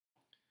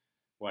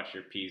Watch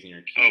your P's and your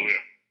Oh, Q's.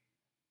 yeah.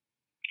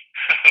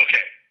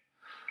 Okay.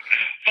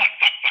 Fuck.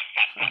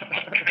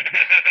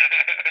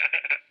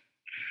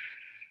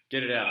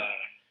 Get it out.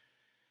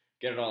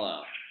 Get it all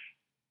out.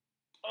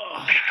 Oh.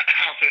 I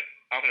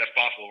don't think that's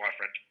possible, my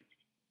friend.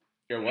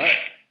 You're what?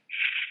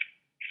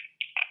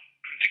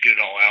 To get it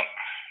all out.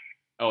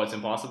 Oh, it's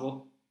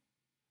impossible?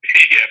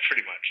 Yeah,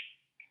 pretty much.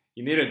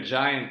 You need a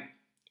giant...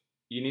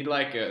 You need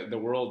like the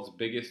world's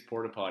biggest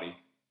porta potty.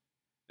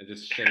 And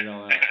just shit it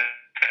all out.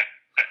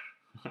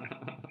 I'm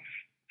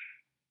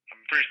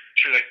pretty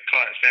sure they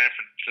call it San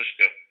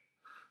Francisco.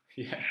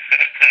 Yeah.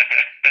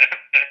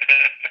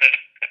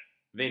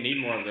 They need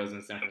more of those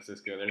in San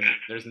Francisco.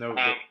 There's no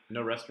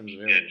restrooms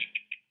available.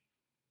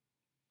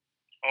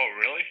 Oh,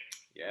 really?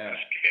 Yeah.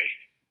 Okay.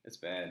 It's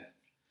bad.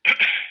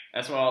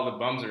 That's why all the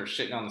bums are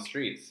shitting on the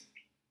streets.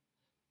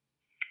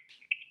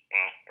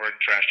 Well, or in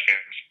trash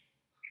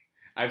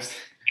cans.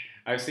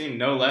 I've seen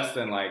no less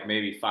than like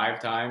maybe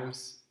 5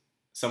 times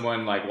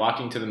someone like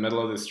walking to the middle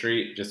of the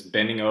street, just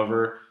bending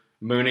over,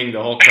 mooning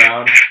the whole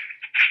crowd,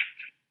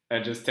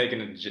 and just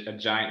taking a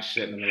giant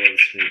shit in the middle of the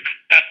street.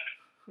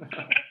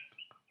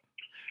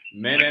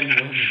 Men and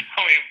women.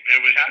 I mean,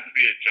 it would have to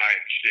be a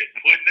giant shit,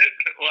 wouldn't it?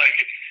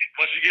 Like,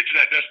 once you get to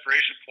that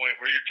desperation point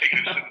where you're taking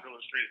a shit in the middle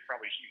of the street, it's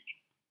probably huge.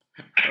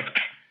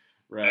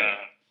 Right.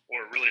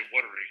 Or really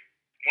watery.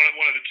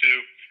 One of the two.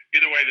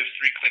 Either way, the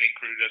street cleaning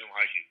crew doesn't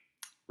like you.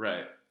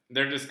 Right.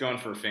 They're just going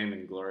for fame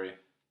and glory.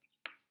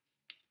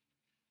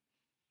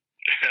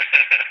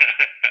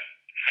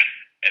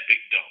 Epic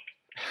dump.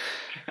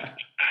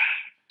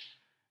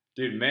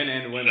 Dude, men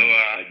and women,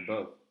 like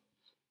both.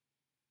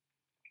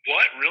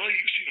 What? Really?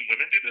 You've seen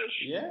women do this?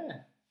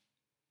 Yeah.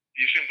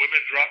 You've seen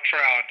women drop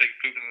trowel and take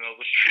poop in the middle of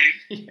the street?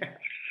 Yeah.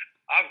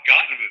 I've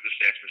gotten to move to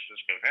San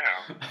Francisco now.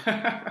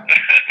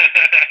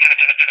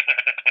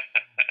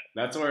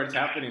 That's where it's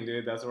happening,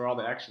 dude. That's where all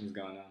the action's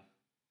going on.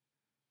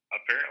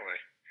 Apparently.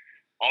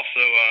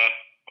 Also,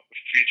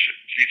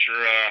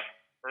 future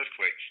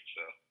earthquakes.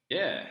 So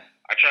Yeah.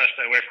 I try to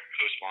stay away from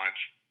coastlines.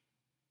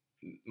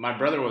 My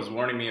brother was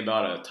warning me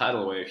about a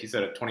tidal wave. He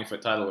said a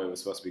 20-foot tidal wave was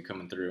supposed to be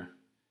coming through.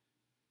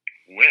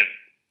 When?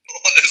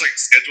 It's like a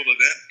scheduled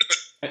event.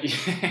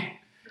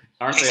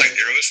 Aren't it's they? like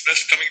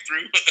Aerosmith coming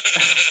through.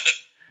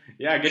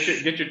 Yeah, get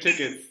your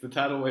tickets. The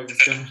tidal wave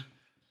is coming.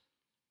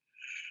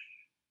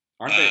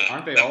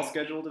 Aren't they all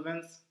scheduled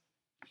events?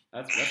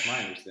 That's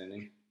my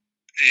understanding.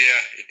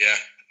 Yeah,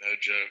 no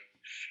joke.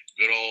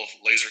 Good old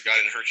laser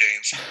guided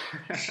hurricanes.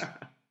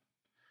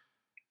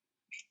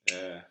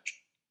 Yeah.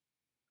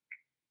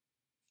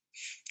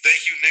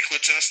 Thank you, Nikola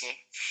Tesla.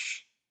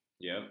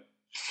 Yep.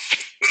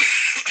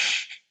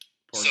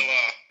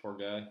 Poor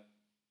guy.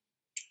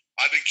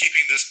 I've been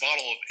keeping this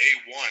bottle of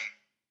A1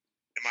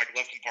 in my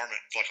glove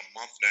compartment for like a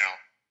month now.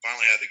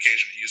 Finally had the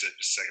occasion to use it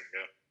just a second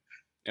ago.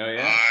 Oh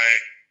yeah.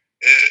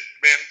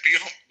 Man,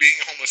 being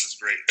homeless is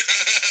great.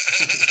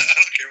 I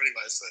don't care what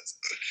anybody says.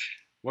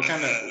 What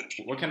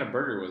kind of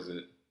burger was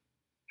it?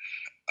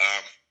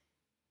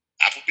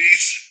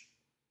 Applebee's,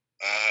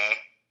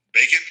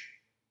 bacon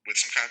with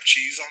some kind of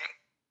cheese on it.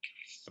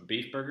 A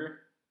beef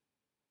burger?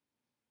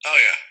 Oh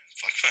yeah,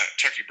 fuck that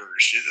turkey burger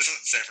shit. This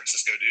isn't San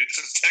Francisco, dude. This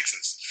is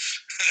Texas.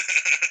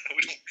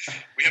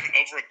 we have an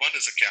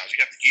overabundance of cows. You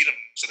have to eat them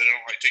so they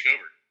don't like take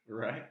over.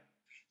 Right.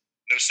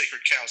 No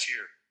sacred cows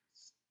here.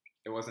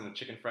 It wasn't a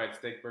chicken fried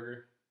steak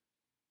burger?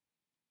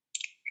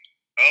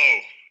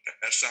 Oh,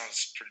 that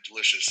sounds pretty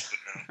delicious, but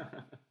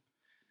no.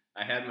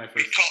 I had my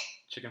first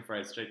chicken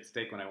fried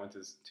steak when I went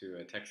to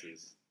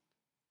Texas.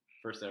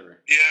 First ever.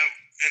 Yeah,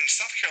 in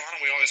South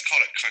Carolina we always called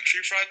it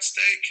country fried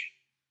steak.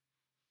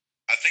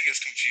 I think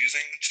it's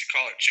confusing to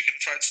call it chicken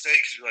fried steak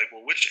because you're like,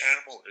 well, which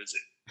animal is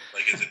it?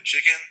 Like, is it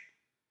chicken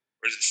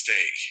or is it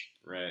steak?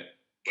 Right.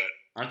 But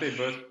aren't they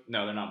both?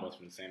 No, they're not both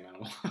from the same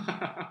animal.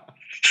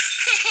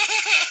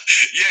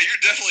 Yeah,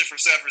 you're definitely from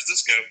San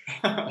Francisco.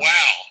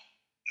 Wow.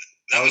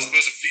 That was the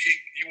most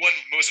vegan. You won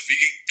the most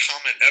vegan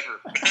comment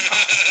ever.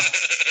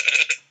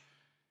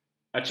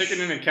 A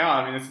chicken and a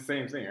cow. I mean, it's the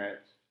same thing, right?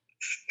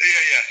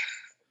 Yeah.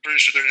 Pretty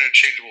sure they're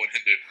interchangeable in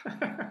Hindu.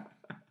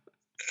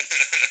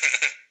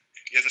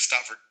 You have to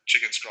stop for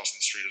chickens crossing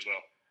the street as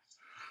well.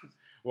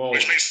 Well,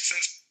 which makes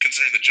sense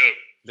considering the joke.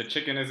 The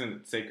chicken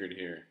isn't sacred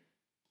here.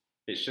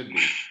 It should be.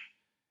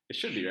 It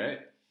should be, right?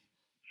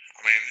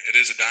 I mean, it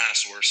is a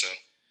dinosaur, so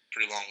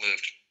pretty long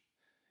lived.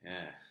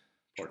 Yeah.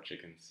 Poor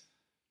chickens.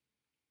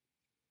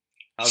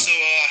 So,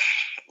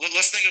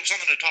 let's think of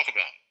something to talk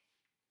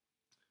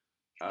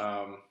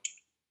about.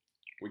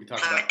 We can talk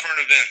about current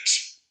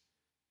events.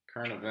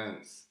 Current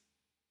events.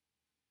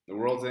 The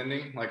world's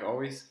ending, like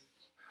always.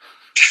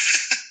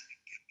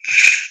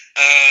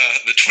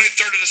 The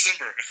 23rd of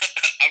December.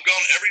 I've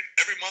gone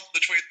every month of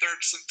the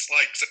 23rd since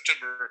like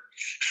September.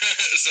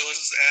 So let's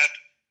just add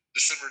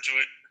December to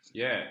it.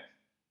 Yeah.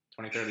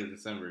 23rd of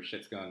December.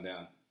 Shit's going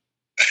down.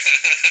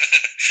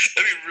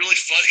 That'd be really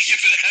funny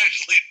if it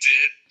actually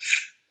did.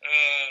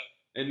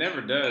 It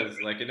never does.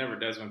 Like, it never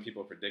does when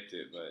people predict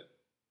it, but...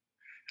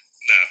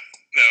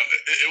 No.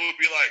 It would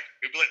be like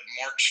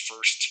March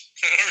 1st.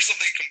 or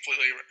something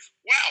completely.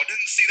 Wow,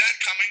 didn't see that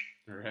coming.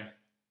 Right.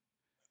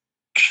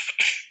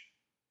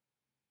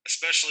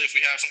 Especially if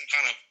we have some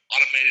kind of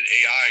automated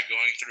AI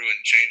going through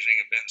and changing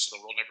events so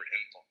the world never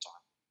ends on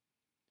time.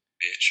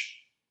 Bitch.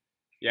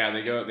 Yeah,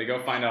 they go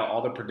find out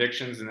all the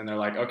predictions, and then they're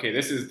like, okay,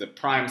 this is the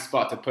prime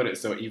spot to put it,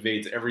 so it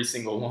evades every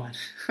single one.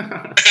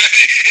 Yeah.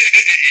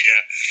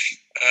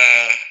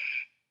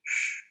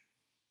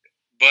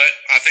 But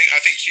I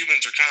think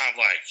humans are kind of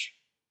like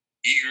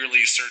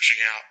eagerly searching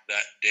out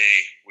that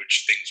day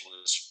which things will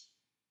just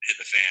hit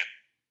the fan.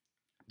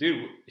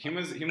 Dude,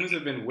 humans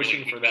have been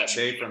wishing for that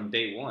day from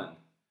day one.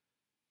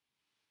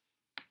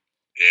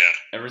 Yeah.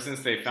 Ever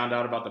since they found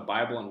out about the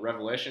Bible and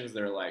Revelations,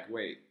 they're like,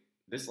 wait,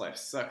 this life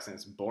sucks and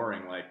it's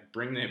boring. Like,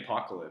 bring the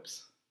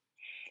apocalypse.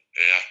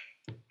 Yeah.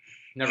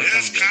 Never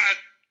That's comes.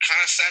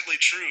 Kind of sadly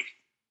true.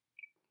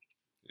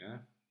 Yeah.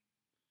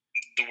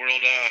 The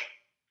world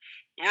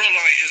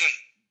isn't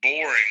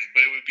boring,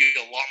 but it would be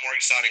a lot more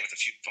exciting with a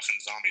few fucking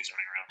zombies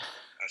running around.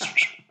 That's for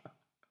sure.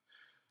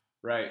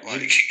 Right.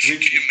 Like, can you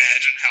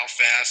imagine how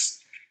fast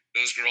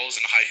those girls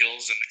in high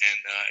heels and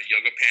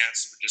yoga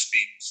pants would just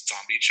be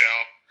zombie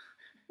chow?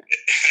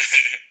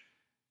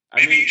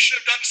 Maybe you should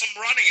have done some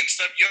running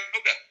instead of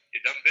yoga, you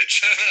dumb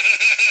bitch.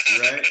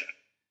 Right.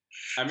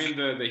 I mean,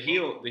 the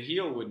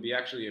heel would be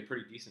actually a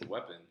pretty decent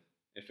weapon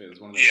if it was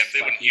one of those. Yeah, if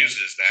they wouldn't use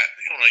it as that.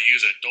 They don't want to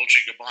use a Dolce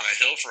 & Gabbana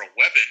hill for a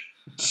weapon,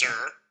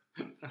 sir.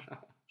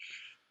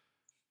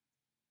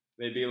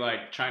 They'd be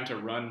like trying to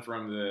run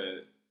from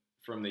the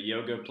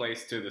yoga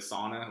place to the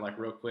sauna, like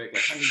real quick.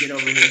 Like, let me get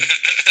over here.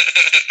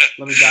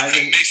 Let me dive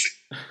in.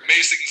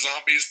 Macing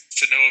zombies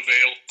to no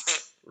avail.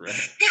 Right.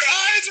 Their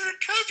eyes are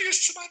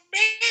impervious to my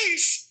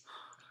mace.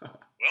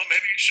 Well,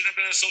 maybe you should have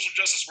been a social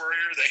justice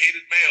warrior that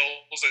hated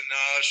males and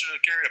should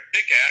have carried a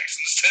pickaxe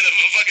instead of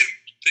a fucking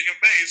thing of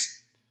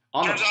mace.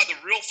 Turns out the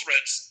real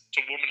threats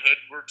to womanhood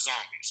were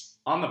zombies.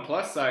 On the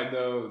plus side,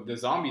 though, the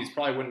zombies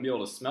probably wouldn't be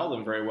able to smell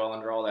them very well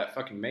under all that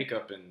fucking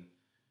makeup and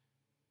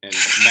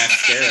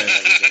mascara and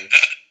everything.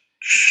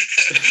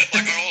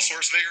 Like Arnold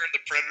Schwarzenegger and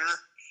the Predator,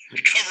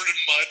 covered in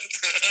mud.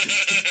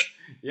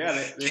 Yeah,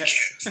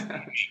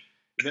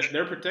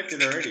 they're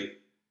protected already.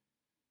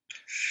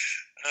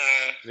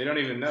 They don't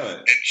even know it.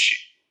 And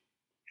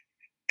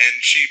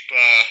cheap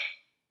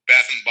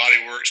Bath and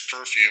Body Works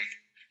perfume.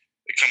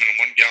 They come in a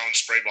 1 gallon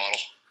spray bottle.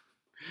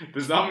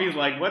 The zombie's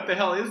like, what the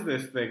hell is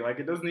this thing? Like,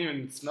 it doesn't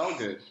even smell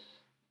good.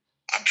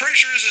 I'm pretty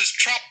sure this is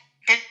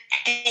tropical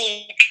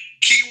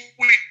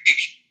kiwi.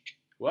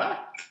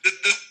 What?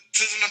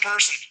 This isn't a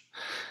person.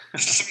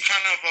 This is some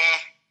kind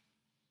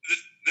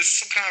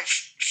of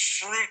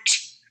fruit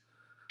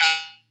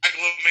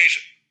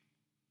amalgamation.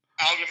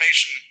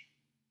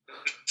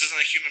 This isn't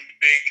a human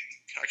being.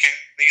 I can't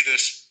eat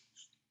this.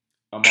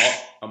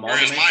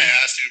 Whereas my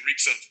ass, who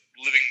reeks of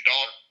living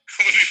dog,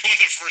 would be one of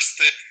the first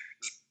things.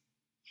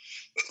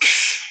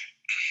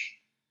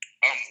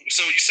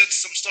 So you said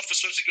some stuff was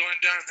supposed to be going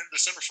down in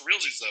December for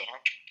realsies, though, huh?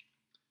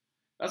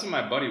 That's what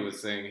my buddy was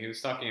saying. He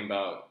was talking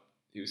about.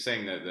 He was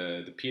saying that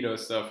the pedo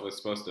stuff was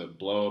supposed to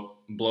blow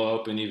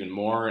open even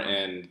more,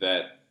 and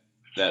that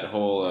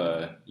whole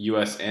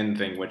USN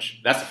thing, which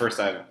that's the first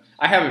I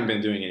haven't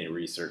been doing any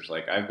research.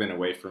 Like, I've been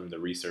away from the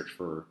research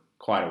for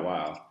quite a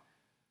while.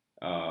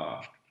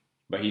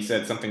 But he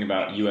said something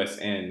about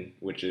USN,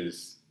 which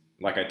is,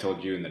 like I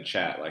told you in the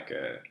chat, like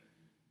a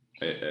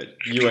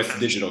U.S.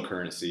 digital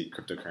currency,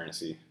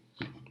 cryptocurrency.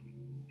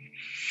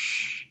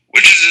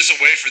 Which is just a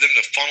way for them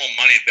to funnel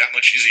money that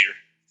much easier.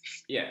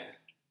 Yeah.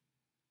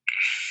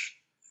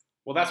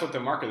 Well, that's what the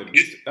mark of the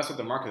beast. That's what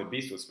the mark of the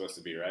beast was supposed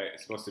to be, right?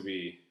 It's supposed to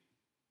be.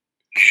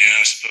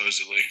 Yeah,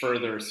 supposedly.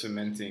 Further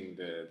cementing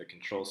the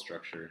control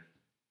structure.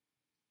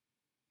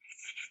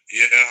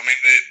 Yeah, I mean,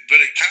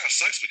 but it kind of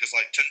sucks because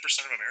like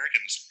 10% of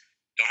Americans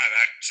don't have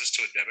access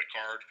to a debit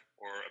card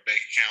or a bank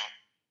account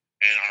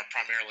and are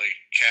primarily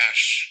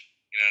cash,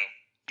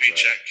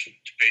 paycheck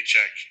to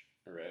paycheck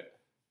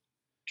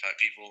type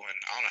people. And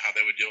I don't know how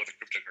they would deal with a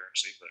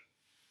cryptocurrency, but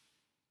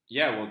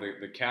yeah, well,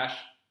 the cash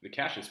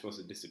is supposed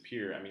to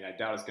disappear. I mean, I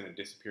doubt it's going to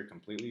disappear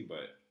completely,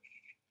 but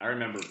I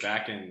remember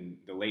back in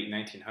the late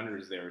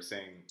 1900s, they were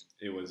saying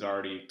it was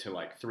already to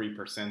like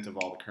 3% of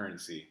all the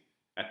currency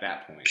at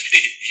that point.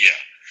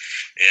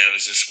 Yeah, it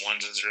was just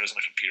ones and zeros on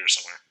a computer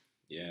somewhere.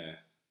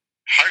 Yeah.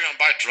 How are you going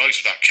to buy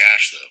drugs without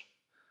cash, though?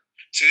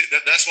 See,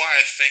 that's why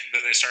I think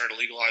that they started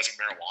legalizing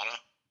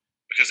marijuana,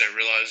 because they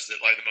realized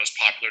that like the most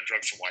popular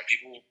drug for white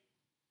people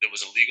that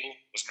was illegal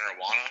was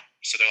marijuana.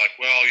 So they're like,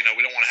 well, we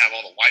don't want to have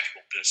all the white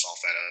people piss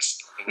off at us,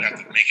 but we have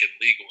to make it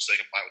legal so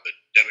they can buy with a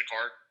debit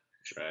card.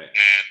 Right.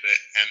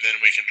 And then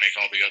we can make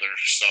all the other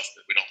stuff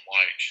that we don't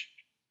like.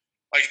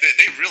 Like,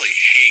 they really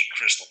hate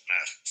crystal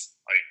meth.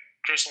 Like,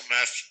 crystal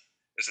meth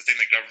is the thing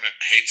the government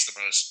hates the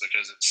most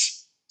because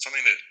it's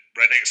something that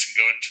rednecks can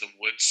go into the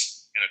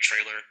woods in a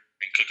trailer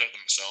and cook up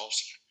themselves.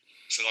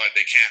 So, like,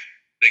 they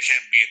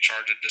can't be in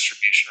charge of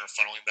distribution or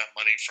funneling that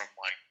money from,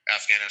 like,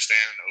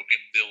 Afghanistan and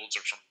opium fields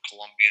or from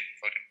Colombian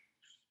fucking,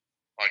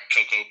 like,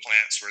 cocoa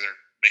plants where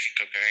they're making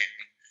cocaine.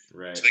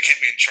 Right. So they can't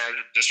be in charge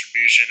of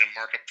distribution and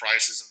markup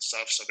prices and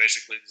stuff. So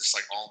basically, just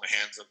like all in the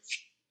hands of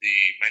the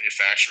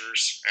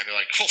manufacturers, and they're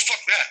like, "Oh,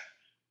 fuck that!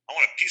 I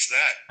want a piece of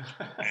that,"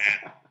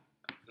 and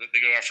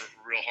they go after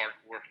real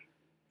hardcore.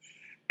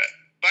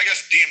 But I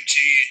guess DMT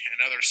and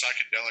other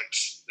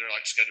psychedelics, they're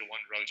like Schedule 1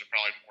 drugs, are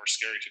probably more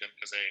scary to them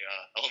because they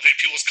elevate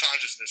people's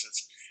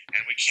consciousnesses,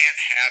 and we can't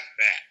have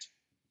that.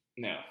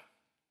 No.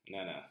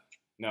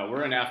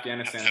 We're in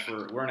Afghanistan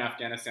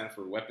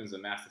for weapons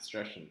of mass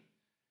destruction.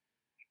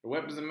 The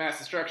weapons of mass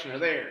destruction are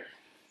there.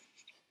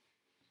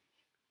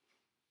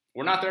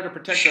 We're not there to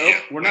protect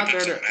we're not there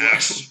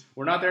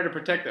to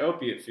protect the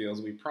opiate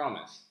fields. We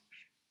promise.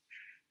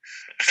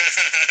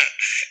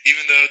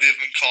 Even though they've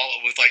been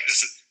called with like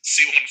this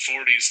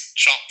C-140s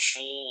chock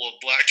full of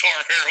black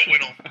tar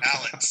heroin on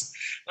pallets.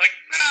 Like,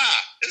 nah,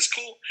 it's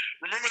cool.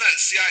 Remember that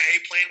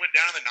CIA plane went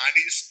down in the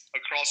 90s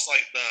across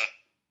like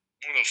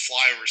one of the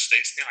flyover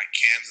states, like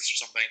Kansas or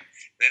something,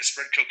 and then it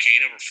spread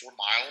cocaine over 4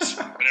 miles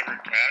whenever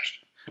it crashed.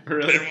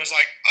 Really? And everyone was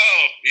like,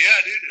 "Oh yeah,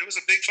 dude, it was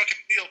a big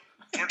fucking deal."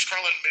 George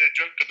Carlin made a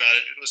joke about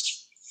it. It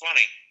was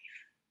funny.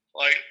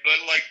 But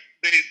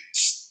they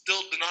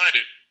still denied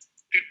it.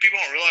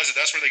 People don't realize that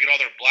that's where they get all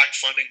their black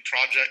funding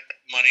project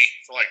money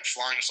for like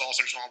flying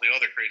saucers and all the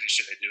other crazy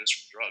shit they do is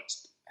from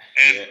drugs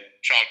and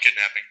child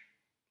kidnapping.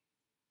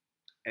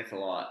 It's a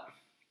lot.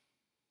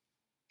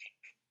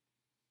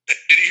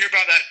 Did you hear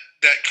about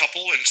that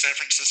couple in San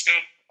Francisco?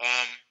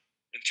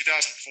 In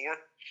 2004,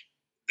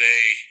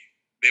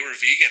 they were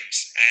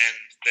vegans and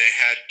they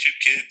had 2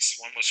 kids.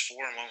 One was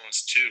 4 and one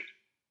was 2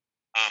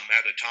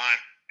 at the time,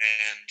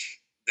 and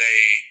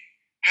they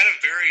had a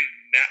very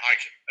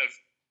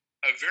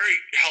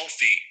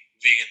healthy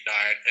vegan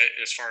diet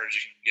as far as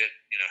you can get,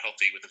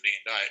 healthy with a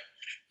vegan diet.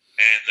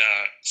 And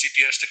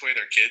CPS took away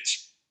their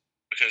kids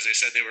because they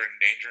said they were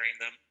endangering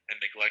them and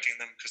neglecting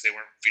them because they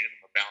weren't feeding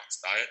them a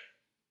balanced diet.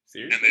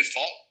 Seriously? And they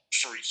fought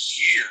for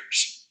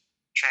years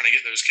trying to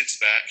get those kids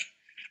back.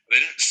 They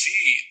didn't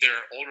see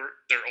their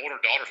older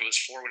daughter, who was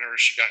 4 whenever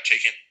she got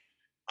taken,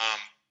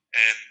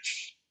 and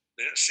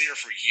they didn't see her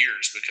for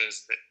years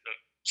because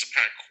some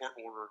kind of court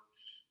order.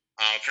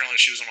 Apparently,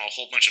 she was on a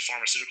whole bunch of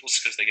pharmaceuticals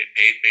because they get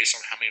paid based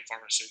on how many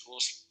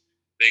pharmaceuticals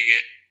they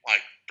get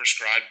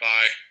prescribed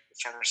by the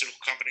pharmaceutical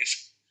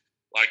companies.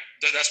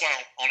 That's why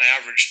on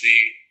average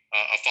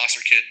a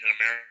foster kid in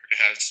America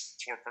has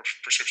 4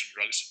 prescription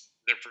drugs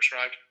they're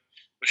prescribed,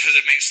 because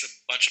it makes a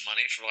bunch of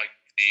money for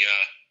the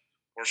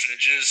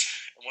orphanages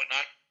and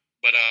whatnot.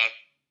 But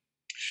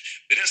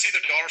they didn't see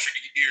their daughter for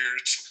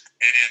years,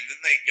 and then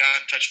they got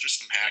in touch with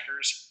some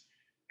hackers,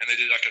 and they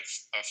did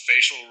a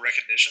facial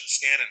recognition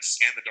scan and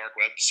scanned the dark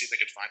web to see if they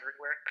could find her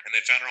anywhere. And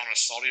they found her on a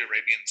Saudi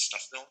Arabian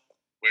snuff film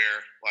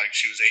where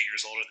she was 8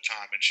 years old at the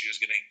time, and she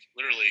was getting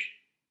literally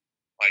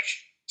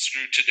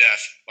screwed to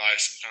death by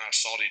some kind of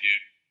Saudi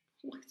dude.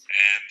 What?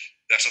 And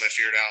that's how they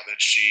figured out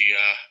that she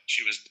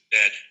was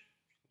dead.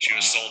 She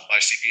was sold by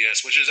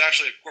CPS, which is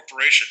actually a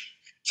corporation.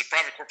 It's a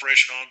private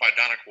corporation owned by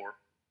Dynacorp.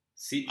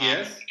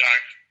 CPS?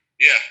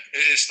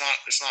 It's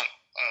not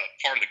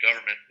part of the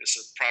government. It's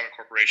a private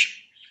corporation.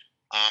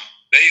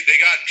 They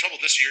got in trouble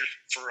this year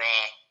for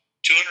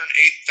 208,000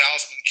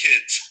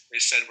 kids. They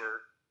said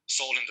were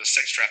sold into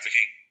sex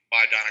trafficking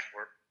by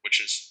Dynacorp,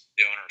 which is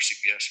the owner of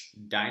CPS.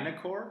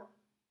 Dynacorp?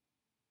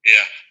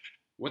 Yeah.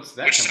 What's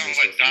that? Which sounds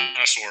like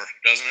dinosaur,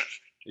 doesn't it?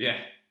 Yeah.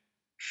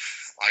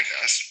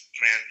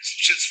 Man,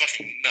 shit's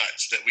fucking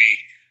nuts that we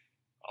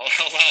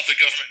allow the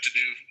government to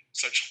do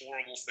such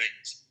horrible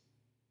things.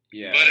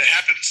 Yeah. But it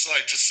happens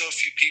to so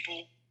few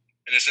people,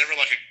 and it's never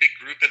a big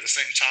group at the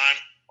same time,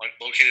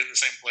 located in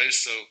the same place.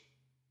 So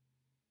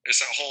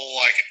it's that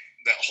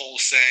whole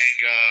saying,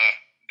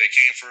 they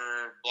came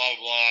for blah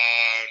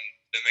blah, and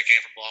then they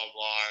came for blah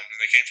blah, and then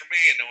they came for me,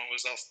 and no one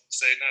was else to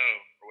say no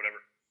or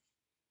whatever.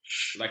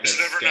 There's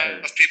never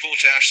enough people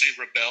to actually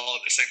rebel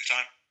at the same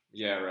time.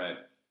 Yeah,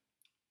 right.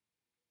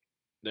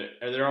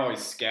 They're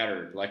always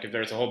scattered. If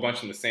there's a whole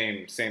bunch in the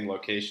same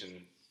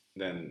location,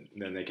 then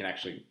they can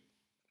actually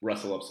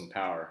rustle up some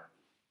power.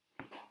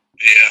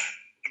 Yeah,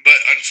 but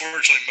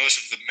unfortunately, most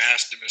of the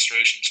mass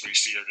demonstrations we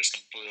see are just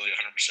completely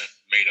 100%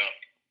 made up.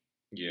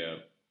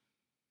 Yeah.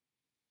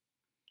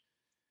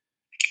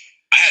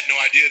 I had no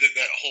idea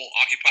that whole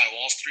Occupy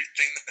Wall Street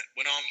thing that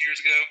went on years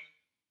ago.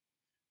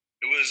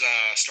 It was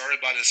started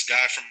by this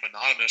guy from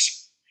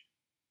Anonymous.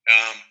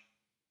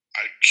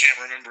 I can't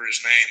remember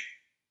his name,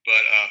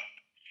 but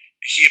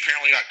he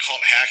apparently got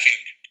caught hacking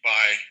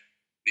by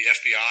the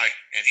FBI,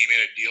 and he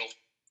made a deal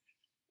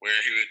where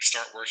he would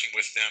start working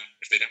with them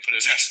if they didn't put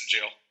his ass in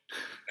jail.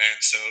 And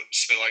so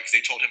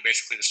they told him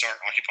basically to start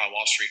Occupy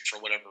Wall Street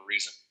for whatever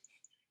reason.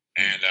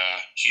 And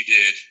he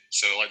did.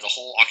 So the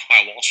whole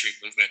Occupy Wall Street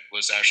movement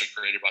was actually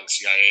created by the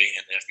CIA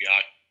and the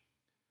FBI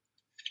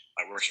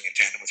by working in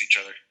tandem with each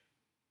other.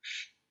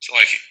 So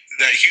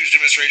that huge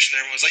demonstration,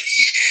 everyone was like,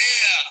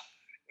 yeah!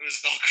 It was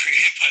all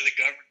created by the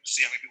government to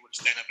see how many people would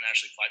stand up and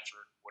actually fight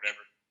for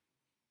whatever.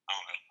 I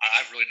don't know. I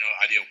have really no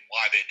idea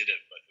why they did it,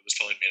 but it was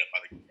totally made up by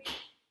the government.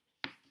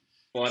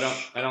 Well,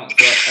 I don't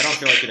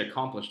feel like it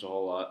accomplished a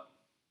whole lot.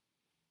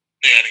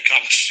 Yeah, it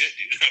accomplished shit,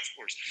 dude. Of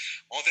course.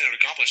 Only thing that would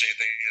accomplish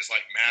anything is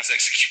like mass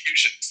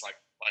executions, like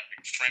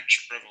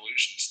French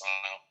Revolution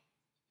style.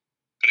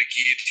 Put a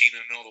guillotine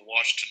in the middle of the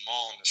Washington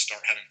Mall and just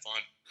start having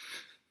fun.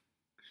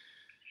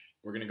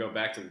 We're gonna go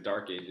back to the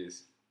Dark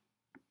Ages.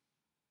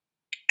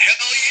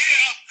 Hell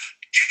yeah!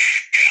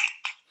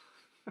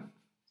 Yeah!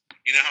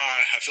 You know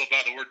how I feel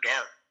about the word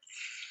dark?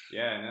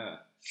 Yeah, I know.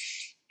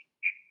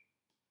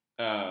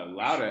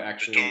 Lauda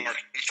actually. The dark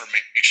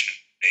information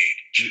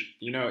age.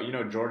 You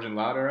know George and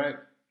Lauda, right?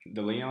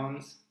 The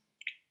Leons.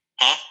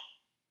 Huh?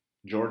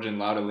 George and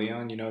Lauda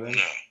Leon, you know them?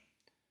 No.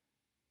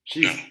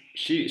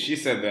 She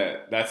said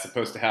that that's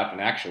supposed to happen.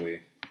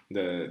 Actually,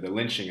 the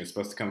lynching is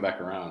supposed to come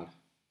back around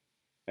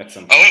at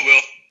some point. Oh, it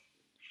will.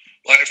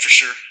 Like for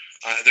sure.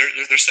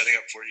 They're setting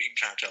up for it. You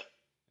can kind of tell.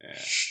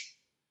 Yeah.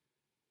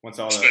 Once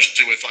all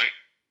especially with like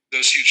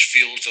those huge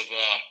fields of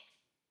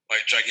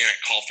like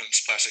gigantic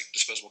coffins, plastic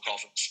disposable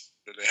coffins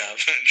that they have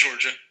in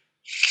Georgia.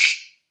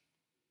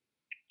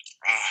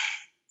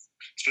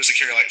 Supposed to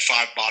carry like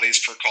 5 bodies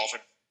per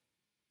coffin.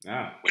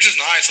 Which is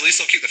nice. At least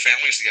they'll keep the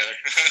families together.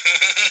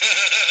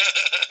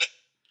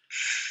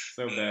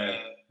 So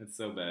bad. It's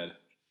so bad.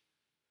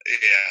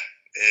 Yeah,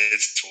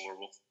 it's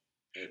horrible.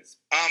 It's.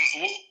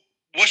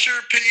 What's your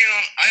opinion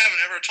on? I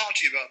haven't ever talked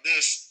to you about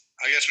this.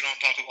 I guess we don't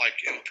talk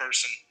like in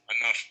person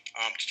enough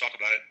to talk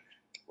about it.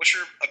 What's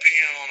your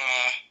opinion on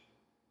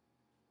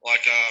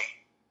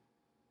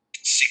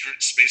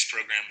secret space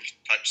program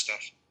type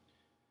stuff?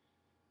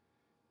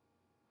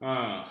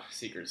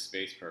 Secret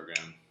space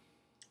program.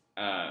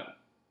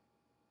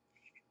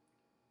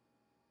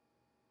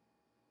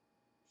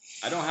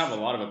 I don't have a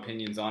lot of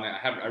opinions on it.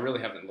 I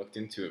really haven't looked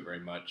into it very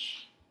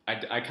much.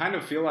 I kind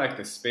of feel like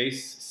the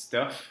space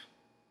stuff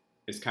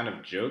is kind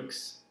of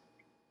jokes.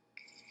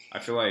 I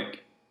feel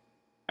like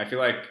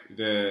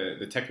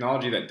the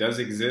technology that does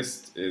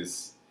exist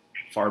is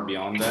far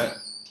beyond that,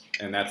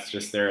 and that's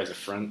just there as a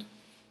front.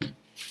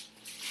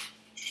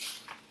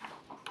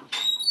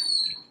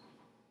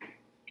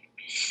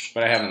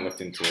 But I haven't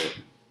looked into it.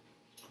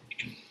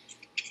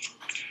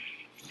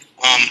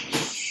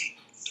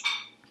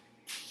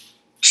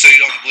 So you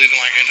don't believe in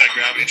like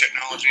anti-gravity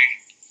technology?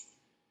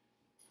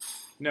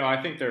 No, I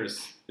think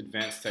there's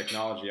advanced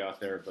technology out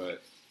there,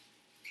 but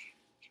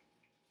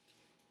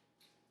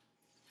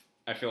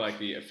I feel like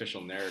the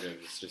official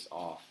narrative is just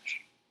off,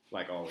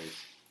 like always.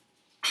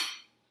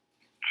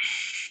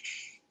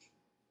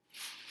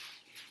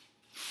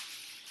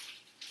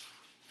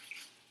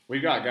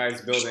 We've got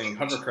guys building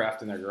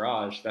hovercraft in their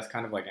garage. That's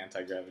kind of like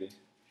anti-gravity.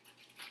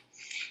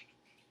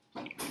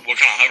 What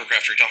kind of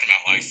hovercraft are you talking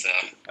about? Like the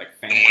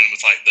one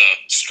with like the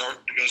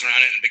skirt that goes around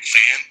it and a big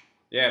fan?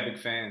 Yeah, big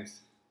fans.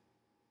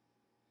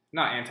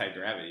 Not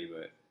anti-gravity,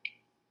 but.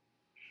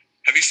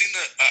 Have you seen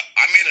the?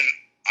 I made an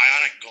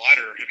ionic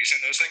glider. Have you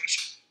seen those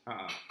things?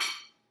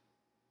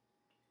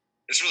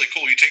 It's really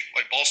cool. You take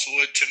like balsa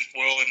wood, tin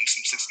foil, and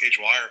some 6-gauge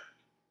wire,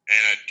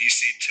 and a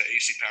DC to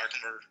AC power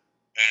converter,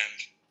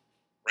 and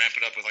ramp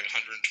it up with like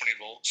 120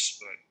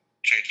 volts, but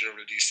change it over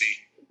to DC,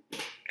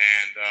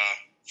 and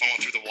funnel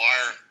it through the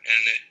wire,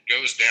 and it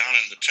goes down.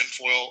 And the tin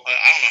foil. I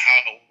don't know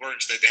how it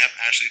works. They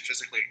haven't actually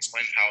physically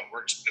explained how it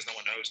works because no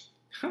one knows.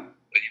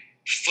 But you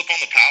flip on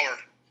the power,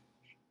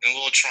 and a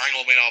little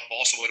triangle made out of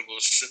balsa wood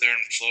will sit there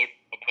and float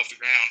above the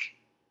ground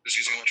just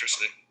using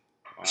electricity.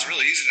 Wow. It's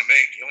really easy to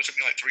make. It only took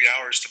me like 3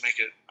 hours to make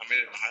it. I made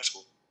it in high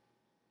school.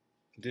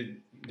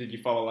 Did you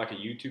follow like a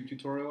YouTube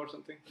tutorial or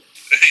something?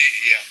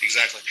 Yeah,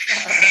 exactly.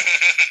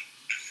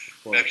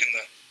 Back in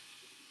the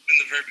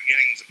very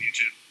beginnings of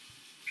YouTube.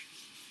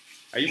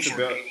 I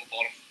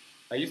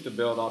used to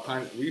build all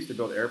kinds. We used to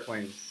build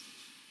airplanes,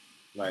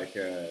 like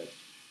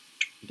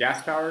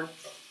gas powered,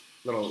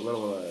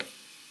 little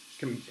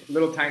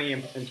tiny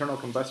internal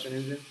combustion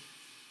engine.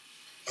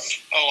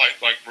 Oh,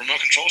 like remote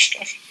control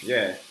stuff?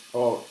 Yeah.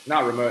 Oh,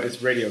 not remote.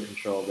 It's radio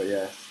control, but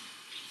yeah.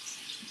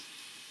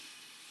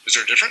 Is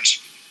there a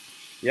difference?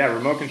 Yeah,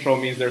 remote control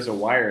means there's a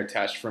wire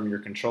attached from your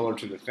controller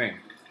to the thing.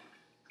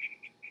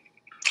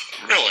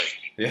 Really?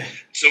 Yeah.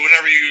 So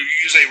whenever you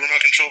use a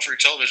remote control for your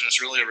television,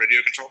 it's really a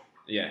radio control?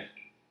 Yeah.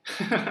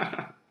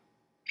 I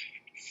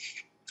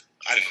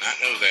did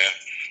not know that.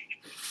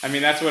 I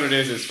mean, that's what it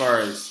is as far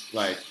as,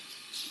 like,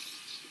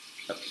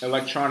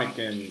 electronic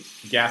and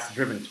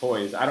gas-driven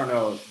toys. I don't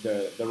know.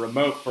 The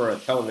remote for a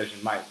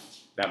television might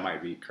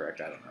be correct.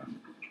 I don't know.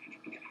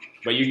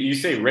 But you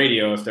say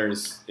radio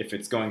if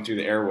it's going through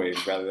the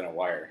airwaves rather than a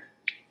wire.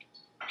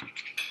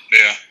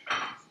 Yeah.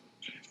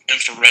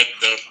 Infrared,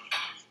 though,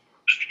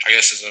 I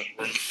guess is a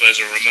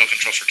remote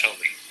control for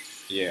television.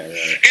 Yeah,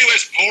 right.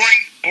 Anyways,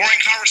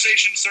 boring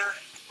conversation, sir.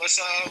 Let's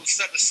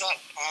set this up.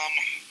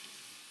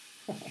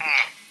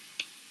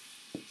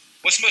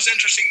 What's the most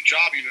interesting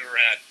job you've ever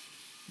had?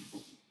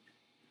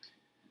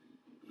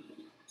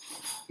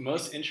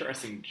 Most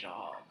interesting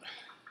job.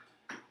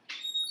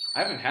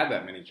 I haven't had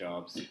that many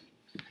jobs.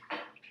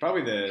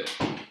 Probably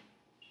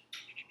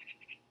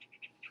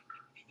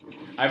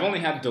I've only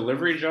had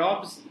delivery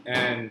jobs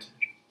and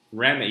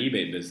ran the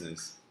eBay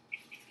business.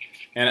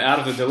 And out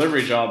of the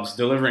delivery jobs,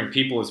 delivering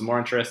people is more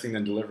interesting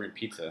than delivering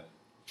pizza.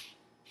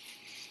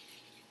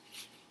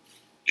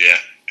 Yeah,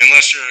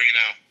 unless you're,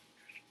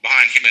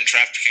 behind human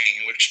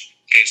trafficking, in which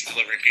case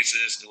delivering pizza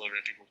is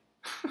delivering people.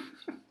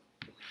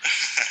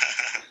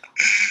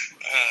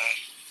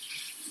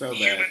 So bad.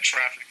 Human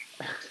trafficking.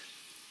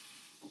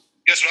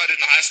 Guess what I did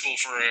in high school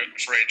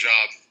for a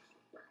job?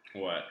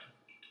 What?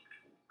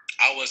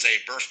 I was a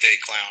birthday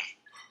clown.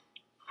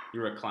 You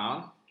were a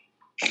clown?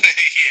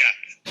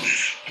 Yeah.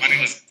 My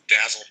name was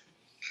Dazzle.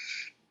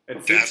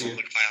 It suits Dazzle you.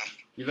 the clown.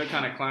 You look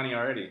kind of clowny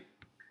already.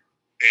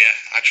 Yeah,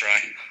 I try.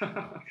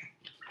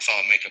 That's all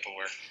the makeup I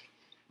wear.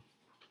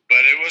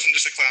 But it wasn't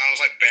just a clown.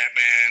 It was like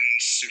Batman,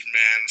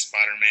 Superman,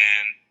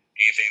 Spider-Man,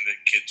 anything that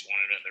kids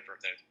wanted at their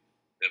birthday.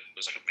 It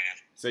was like a man.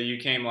 So you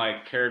came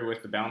like paired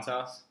with the bounce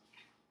house?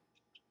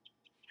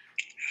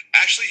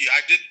 Actually,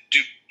 I did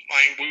do.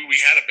 We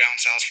had a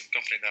bounce house for the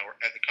company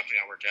at the company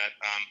I worked at.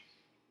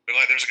 But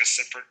like there was like a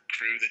separate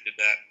crew that did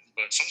that.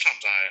 But sometimes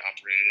I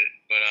operated it.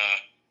 But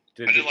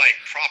I did like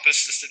prop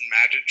assisted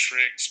magic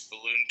tricks,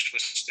 balloon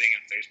twisting,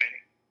 and face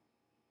painting.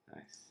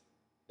 Nice.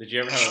 Did you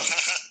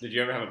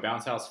ever have a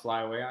bounce house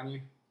fly away on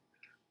you?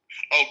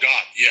 Oh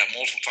God, yeah,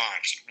 multiple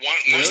times.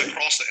 Once Really?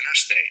 across the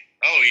interstate.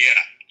 Oh yeah,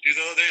 dude,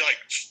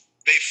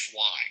 they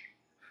fly.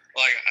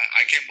 Like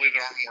I can't believe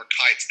there aren't more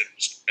kites than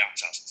just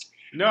bounce houses.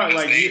 No,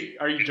 like,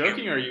 are you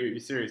joking or are you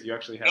serious? You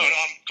actually have? No,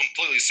 I'm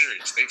completely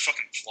serious. They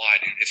fucking fly,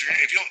 dude.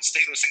 If you don't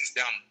stay those things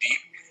down deep,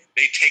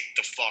 they take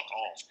the fuck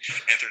off.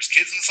 And if there's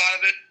kids inside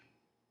of it,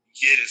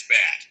 it is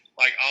bad.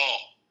 Like,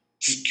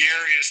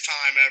 scariest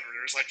time ever.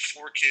 There's like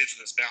 4 kids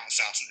in this bounce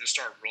house, and they just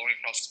started rolling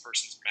across this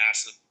person's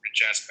massive,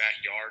 rich-ass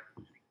backyard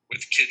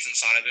with kids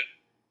inside of it.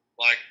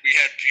 Like, we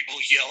had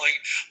people yelling,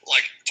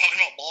 like, talking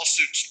about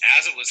lawsuits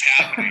as it was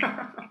happening.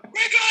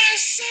 We're gonna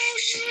sue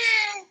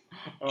you!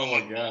 Oh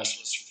my God. Boss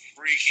was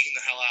freaking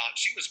the hell out.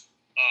 She was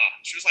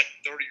like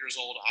 30 years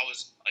old. I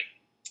was like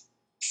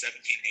 17,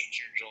 18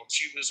 years old.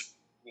 She was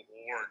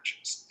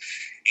gorgeous.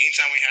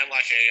 Anytime we had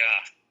like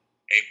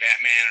a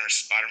Batman or a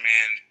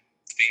Spider-Man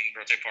themed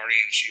birthday party,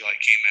 and she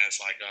like came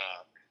as like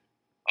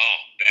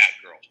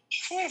Batgirl.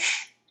 Whew.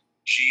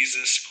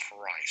 Jesus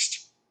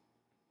Christ.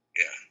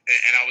 Yeah,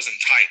 and I was in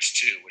tights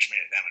too, which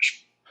made it that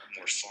much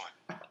more fun.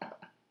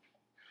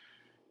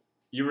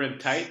 You were in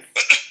tights?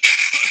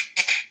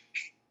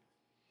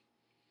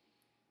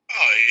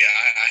 Oh yeah,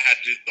 I had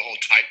to do the whole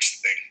tights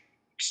thing,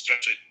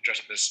 especially dress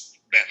up as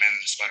Batman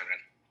and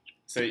Spider-Man.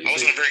 So I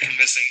wasn't very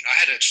convincing. I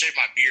had to shave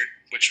my beard,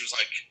 which was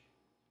like,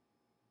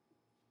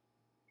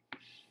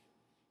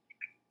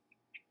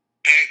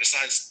 Panic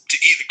decides to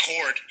eat the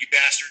cord. You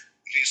bastard!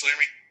 Can you still hear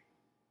me?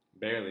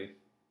 Barely.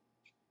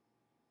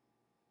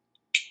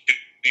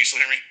 Can you still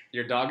hear me?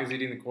 Your dog is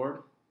eating the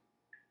cord?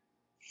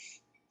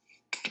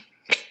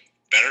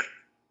 Better?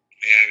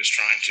 Yeah, he was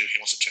trying to. He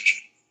wants attention.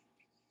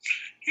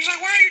 He's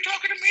like, why are you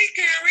talking to me,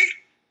 Gary?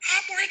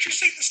 I'm more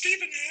interesting than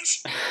Steven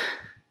is.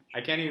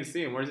 I can't even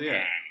see him. Where's he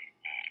at?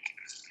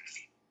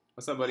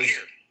 What's up, buddy?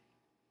 Here.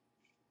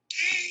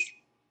 Hey.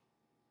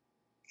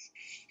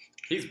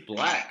 He's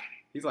black.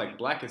 He's like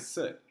black as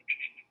soot.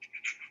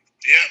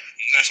 Yep,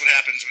 that's what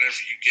happens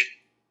whenever you get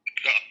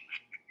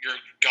your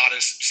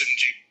goddess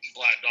sends you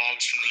black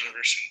dogs from the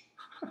universe.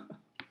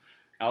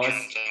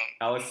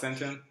 Alice sent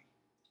him?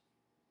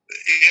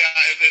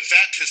 Yeah, in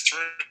fact, his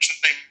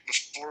first name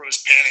before it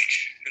was Panic,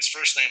 his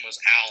first name was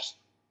Al.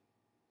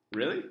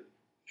 Really?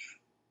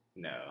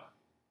 No.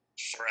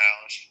 For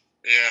Alice.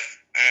 Yeah,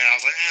 and I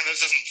was like,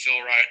 this doesn't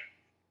feel right.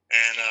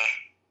 And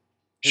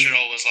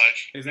Cheryl was like,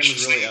 his name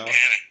was really Al.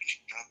 Panic.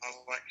 I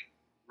was like,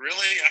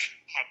 really? After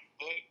my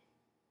book?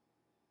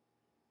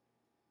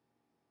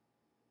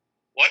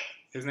 What?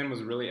 His name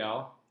was really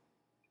Al?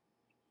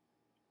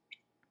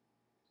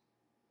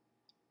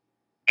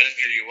 I didn't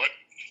hear you. What?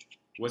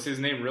 Was his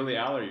name really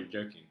Al, or are you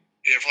joking?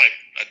 Yeah, for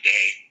like a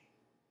day.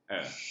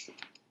 Oh.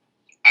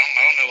 I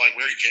don't know like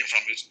where he came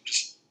from. It's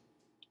just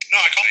no.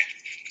 I called him.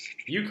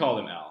 You called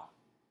him Al.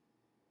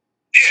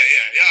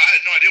 Yeah. I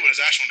had no idea what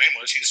his actual name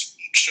was. He just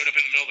showed up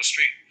in the middle of the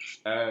street.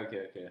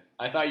 Okay.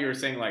 I thought you were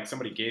saying like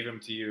somebody gave him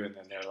to you, and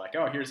then they're like,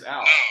 "Oh, here's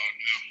Al." No.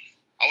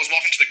 I was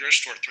walking to the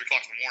grocery store at 3:00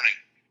 in the morning,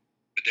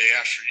 the day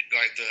after,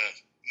 like the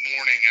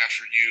morning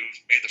after you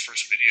made the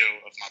first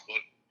video of my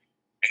book,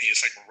 and he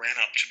just like ran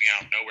up to me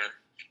out of nowhere.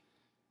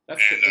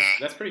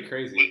 That's pretty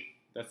crazy.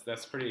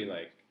 That's pretty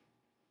like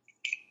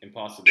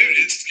impossible. Dude,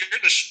 it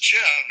scared the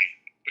shit out of me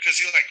because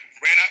he like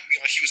ran at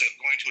me like he was like,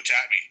 going to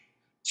attack me.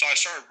 So I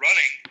started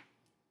running,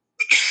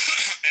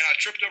 and I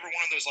tripped over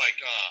one of those like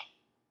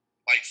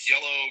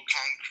yellow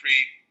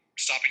concrete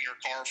stopping your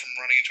car from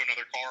running into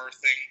another car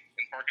thing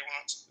in parking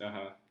lots.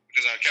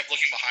 Because I kept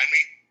looking behind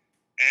me,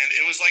 and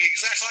it was like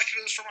exactly like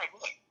it was from my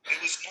book. It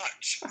was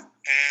nuts.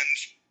 And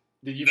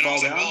did you fall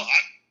down?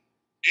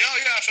 Yeah,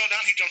 I fell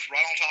down. He jumped right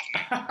on top of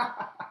me,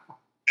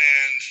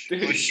 and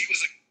like, he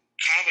was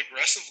kind of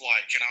aggressive,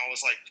 like, and I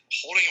was like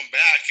holding him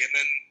back, and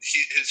then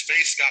his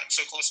face got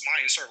so close to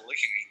mine, he started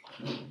licking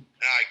me,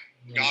 and I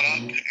got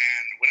up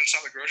and went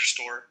inside the grocery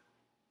store,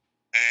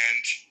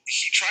 And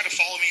he tried to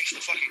follow me into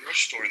the fucking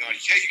grocery store. And they're like,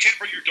 hey, you can't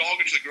bring your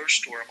dog into the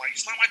grocery store. I'm like,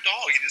 he's not my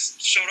dog. He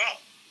just showed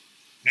up.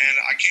 And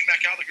I came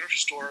back out of the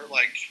grocery store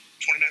like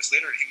 20 minutes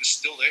later, and he was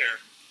still there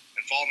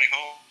and followed me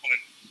home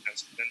and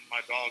has been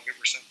my dog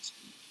ever since.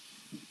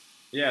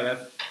 Yeah,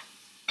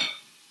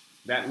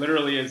 that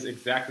literally is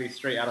exactly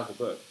straight out of the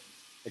book,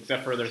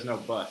 except for there's no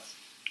bus.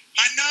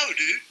 I know,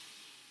 dude.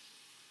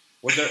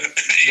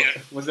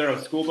 Was there a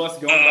school bus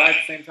going by at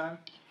the same time?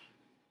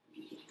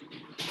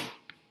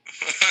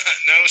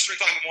 No, it was 3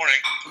 o'clock in the morning.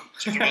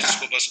 So if there was a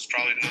school bus, it was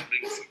probably not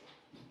legal.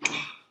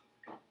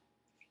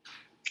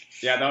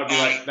 Yeah, that would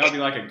be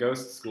like a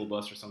ghost school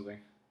bus or something.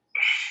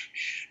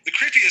 The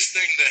creepiest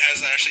thing that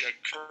has actually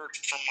occurred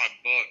from my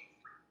book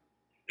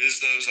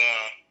is those,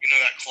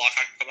 that clock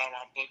I put out in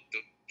my book, the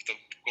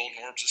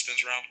golden orbs that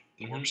spins around,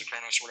 the orbs of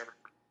Kronos or whatever.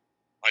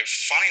 Like,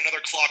 finding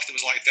another clock that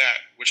was like that,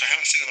 which I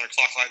haven't seen another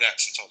clock like that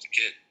since I was a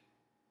kid,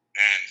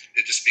 and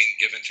it just being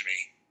given to me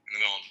in the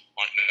middle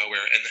of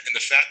nowhere, and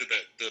the fact that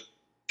the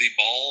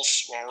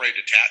balls were already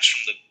detached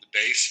from the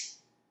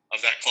base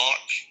of that clock,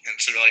 and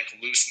so they're like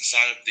loose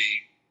inside of the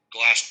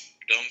glass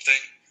dome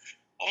thing.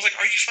 I was like,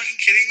 are you fucking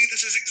kidding me?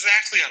 This is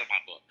exactly out of my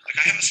book. Like,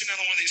 I haven't seen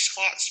another one of these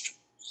clocks for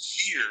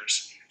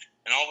years,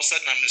 and all of a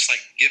sudden I'm just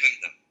like given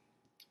them.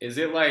 Is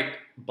it like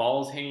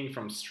balls hanging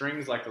from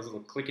strings, like those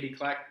little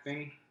clickety-clack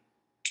thing?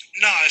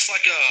 No, it has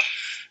like a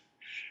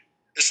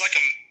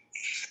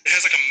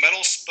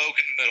metal spoke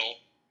in the middle,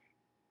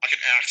 like an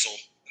axle,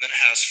 and then it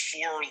has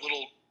 4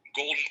 little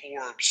golden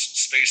orbs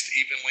spaced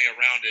evenly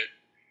around it,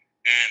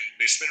 and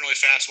they spin really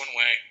fast one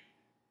way,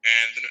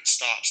 and then it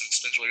stops and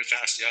spins really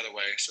fast the other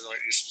way. So they're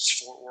like these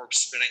 4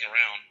 orbs spinning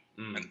around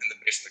in the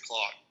base of the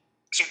clock.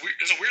 It's a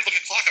weird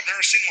looking clock. I've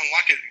never seen one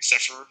like it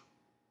except for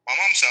my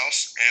mom's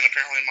house and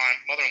apparently my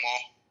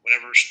mother-in-law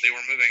whenever they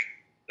were moving.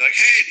 They're like,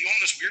 hey, do you want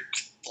this weird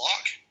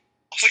clock?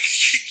 I was like,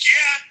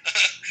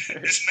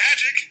 yeah, it's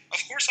magic. Of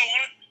course I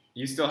want it.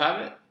 You still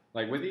have it,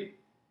 like, with you?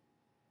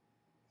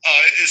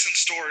 It's in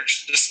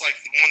storage. Just like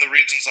one of the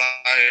reasons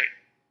I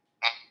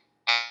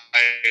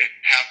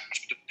have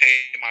to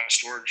pay my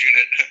storage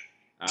unit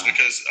is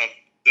because of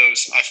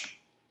those. In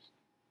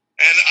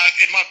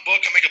my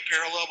book, I make a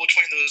parallel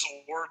between those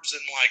orbs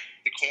and like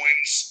the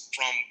coins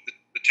from the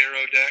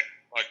tarot deck.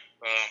 Like,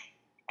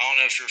 I don't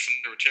know if you're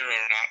familiar with tarot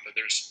or not, but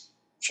there's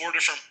 4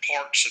 different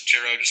parts of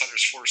tarot, just like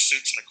there's 4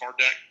 suits in a card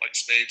deck, like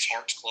spades,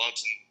 hearts,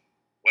 clubs, and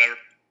whatever.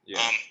 Yeah.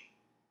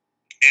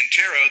 In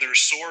tarot,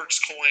 there's swords,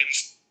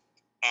 coins,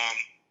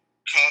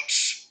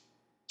 cups,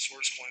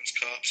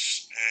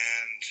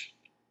 and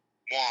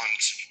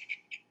wands.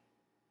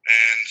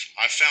 And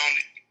I found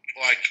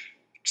like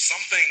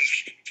something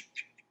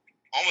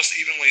almost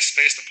evenly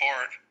spaced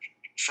apart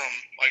from,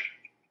 like,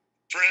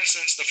 for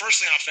instance, the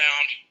first thing I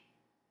found.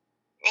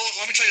 Well,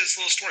 let me tell you this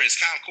little story. It's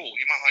kind of cool.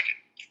 You might like it.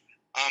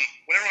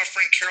 Whenever my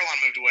friend Caroline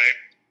moved away,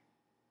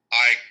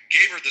 I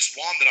gave her this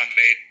wand that I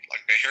made, like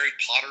a Harry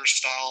Potter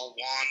style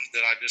wand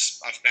that I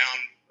found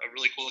a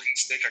really cool looking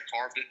stick. I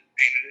carved it,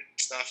 painted it, and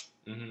stuff.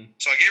 Mm-hmm.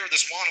 So I gave her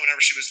this wand whenever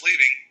she was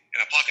leaving,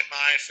 and a pocket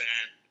knife,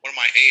 and one of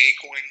my AA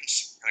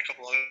coins, and a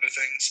couple other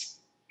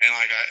things. And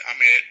like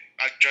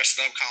I dressed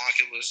it up kind of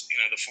like it was,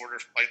 the 4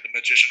 different, like the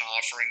magician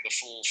offering the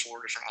full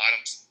 4 different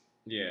items.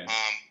 Yeah.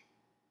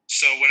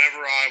 So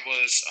whenever I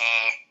was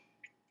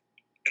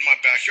in my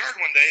backyard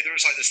one day, there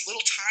was like this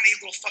tiny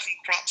little fucking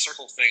crop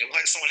circle thing. It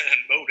looked like someone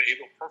had mowed a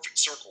little perfect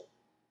circle.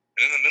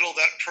 And in the middle of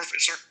that perfect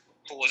circle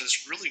was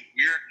this really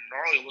weird,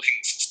 gnarly looking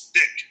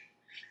stick.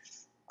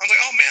 I was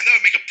like, oh man, that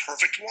would make a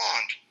perfect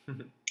wand.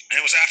 And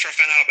it was after I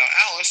found out about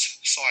Alice,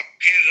 so I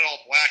painted it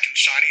all black and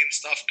shiny and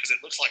stuff because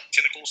it looks like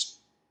tentacles.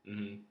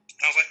 Mm-hmm.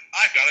 And I was like,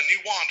 I've got a new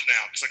wand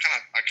now, because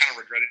I kind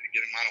of regretted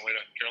giving mine away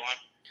to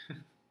Caroline.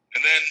 And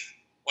then,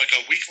 like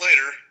a week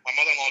later, my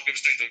mother-in-law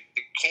gives me the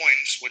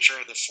coins, which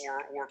are the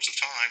 4 orbs of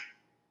time.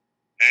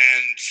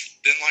 And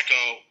then, like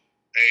a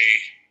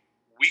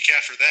week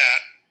after that,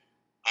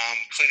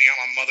 cleaning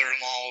out my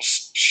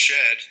mother-in-law's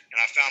shed,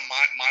 and I found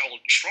my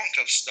old trunk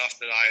of stuff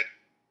that I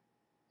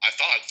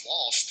thought I'd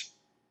lost.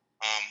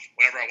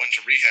 Whenever I went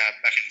to rehab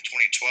back in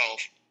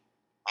 2012,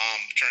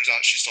 turns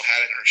out she still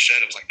had it in her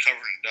shed. It was like covered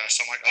in dust.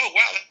 So I'm like, oh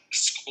wow,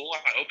 this is cool.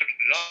 I opened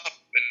it up,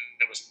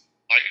 and it was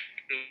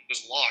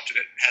locked, and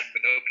it hadn't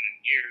been opened in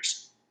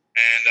years.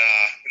 And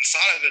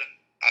inside of it,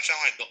 I found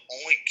like the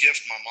only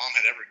gift my mom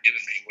had ever given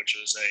me, which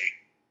was a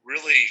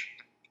really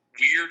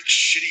weird,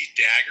 shitty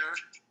dagger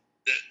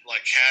that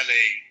like had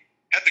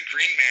the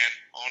Green Man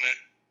on it,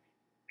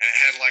 and it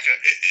had like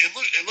it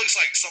looks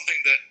like something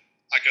that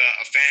like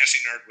a fantasy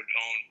nerd would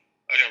own,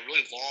 like a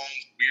really long,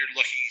 weird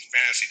looking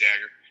fantasy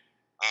dagger.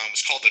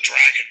 It's called the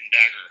Dragon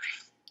Dagger.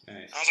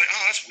 Nice. I was like,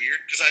 oh, that's weird,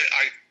 because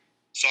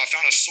so I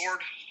found a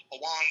sword, a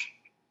wand,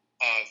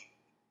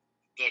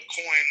 the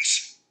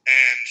coins,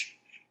 and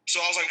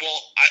so I was like,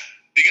 well,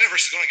 the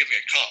universe is going to give me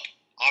a cup,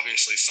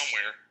 obviously,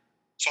 somewhere.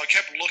 So I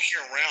kept looking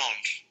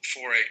around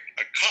for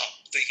a cup,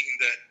 thinking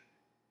that,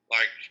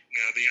 like,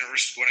 the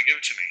universe is going to give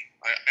it to me.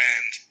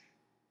 And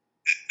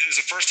it was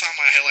the first time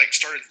I had like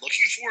started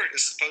looking for it,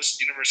 as opposed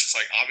to the universe is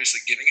like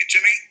obviously giving it to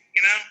me,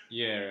 you know?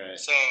 Yeah, right.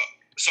 So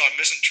I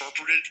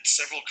misinterpreted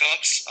several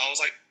cups. I was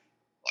like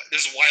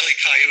this Wile E.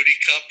 Coyote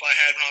cup I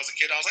had when I was a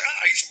kid. I was like,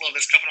 I used to love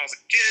this cup when I was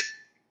a kid.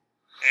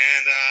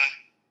 And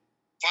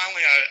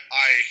finally,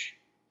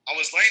 I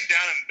was laying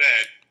down in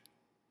bed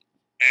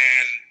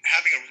and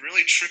having a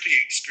really trippy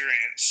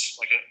experience,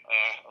 like a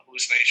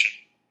hallucination.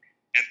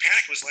 And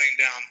Panic was laying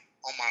down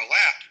on my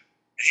lap,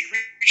 and he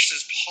reached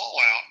his paw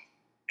out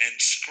and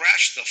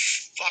scratched the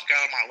fuck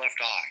out of my left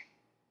eye.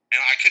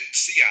 And I couldn't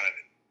see out of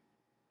it.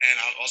 And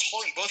I was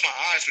holding both my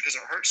eyes because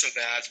it hurt so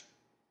bad.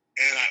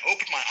 And I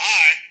opened my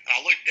eye, and I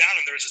looked down,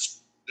 and there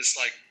was this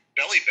like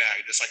belly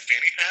bag, this like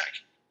fanny pack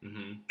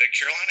that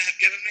Carolina had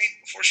given me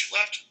before she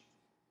left.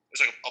 It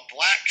was like a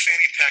black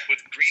fanny pack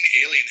with green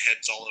alien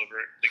heads all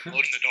over it that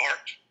glowed in the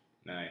dark.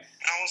 Nice.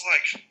 And I was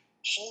like,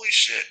 holy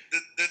shit,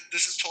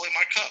 this is totally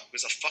my cup. It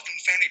was a fucking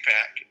fanny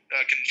pack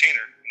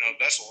container,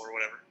 vessel or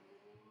whatever.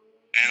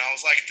 And I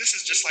was like, this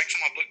is just like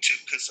from my book 2,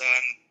 because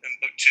in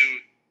book 2,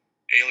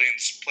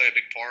 aliens play a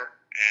big part.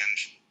 And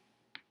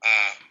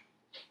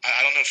I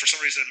don't know, for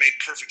some reason it made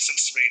perfect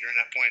sense to me during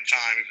that point in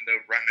time, even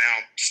though right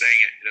now saying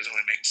it doesn't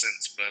really make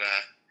sense. But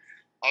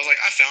I was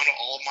like, I found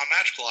all of my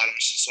magical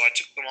items, so I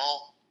took them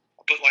all.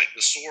 I put like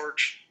the sword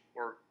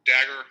or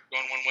dagger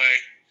going one way,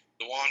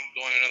 the wand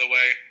going another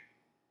way.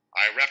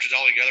 I wrapped it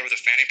all together with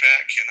a fanny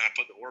pack, and I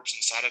put the orbs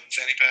inside of the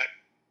fanny pack.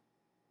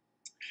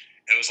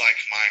 And it was like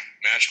my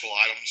magical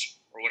items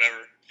or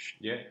whatever.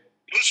 Yeah.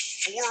 It was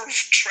 4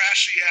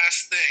 trashy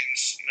ass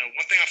things.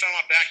 One thing I found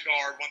in my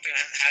backyard, one thing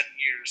I hadn't had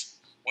in years,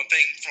 one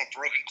thing from a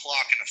broken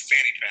clock and a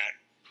fanny pack.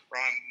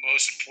 One of my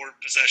most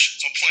important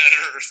possessions on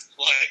planet Earth.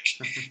 Like,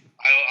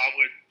 I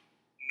would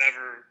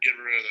never get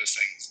rid of those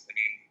things. I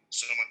mean,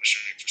 so much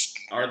machinery for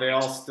some. Are they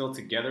all still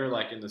together,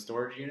 like in the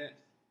storage unit?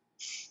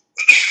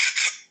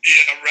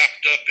 Yeah,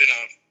 wrapped up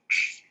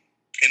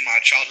in my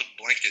childhood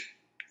blanket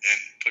and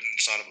put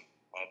inside of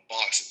a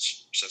box that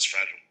says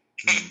fragile.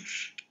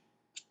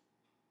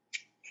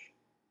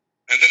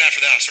 And then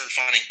after that, I started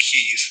finding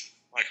keys,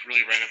 like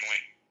really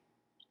randomly.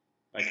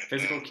 Like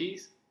physical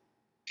keys?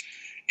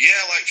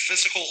 Yeah, like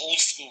physical old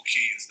school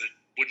keys that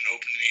wouldn't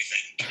open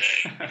anything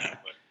today.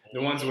 But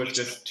The ones with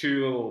just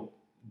 2 little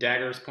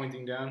daggers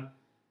pointing down?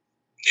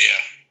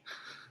 Yeah.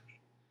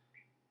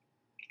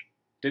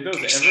 Did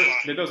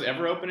those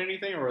ever open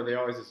anything, or were they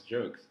always just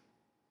jokes?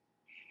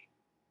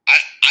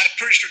 I'm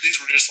pretty sure these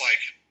were just like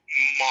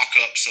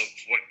mock-ups of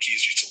what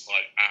keys used to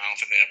look like. I don't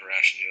think they ever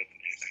actually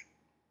opened anything.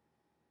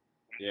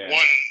 Yeah.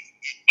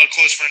 A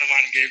close friend of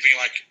mine gave me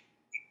like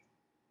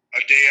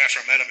a day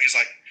after I met him. He's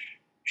like,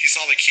 he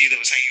saw the key that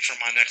was hanging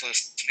from my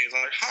necklace, and he was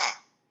like, "Huh,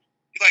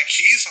 you like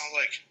keys?" I was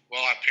like,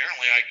 "Well,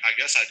 apparently, I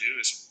guess I do.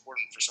 It's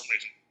important for some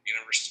reason. The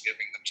universe is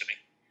giving them to me."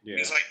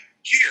 Yeah. He's like,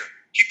 "Here."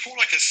 He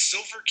pulled like a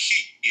silver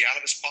key out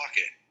of his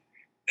pocket.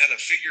 It had a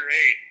figure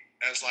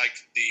 8 as like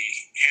the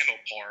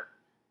handle part.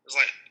 It was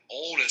like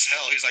old as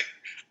hell. He's like,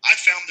 "I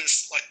found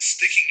this like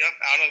sticking up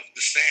out of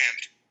the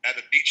sand at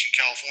a beach in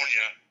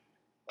California,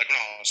 like when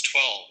I was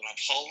 12, and I've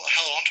held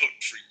onto it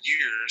for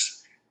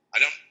years. I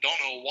don't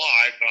know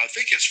why, but I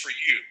think it's for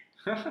you."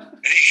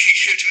 And he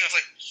gave it to me. I was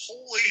like,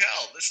 "Holy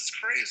hell, this is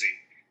crazy."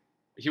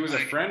 He was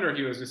a friend, or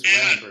he was just a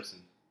Yeah. random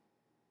person?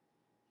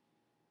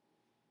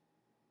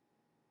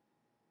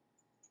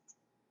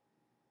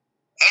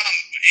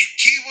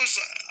 He was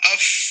a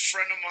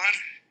friend of mine.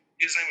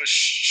 His name was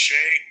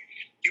Shay.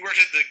 He worked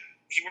at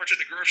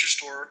the grocery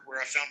store where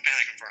I found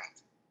Panic in front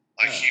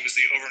of. He was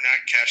the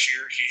overnight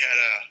cashier. He had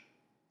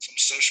some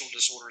social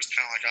disorders,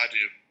 kind of like I do,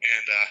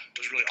 and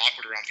was really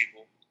awkward around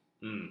people.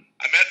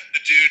 I met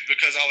the dude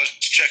because I was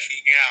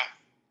checking out,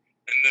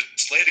 and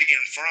this lady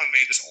in front of me,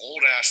 this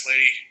old ass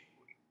lady,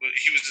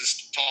 he was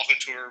just talking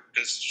to her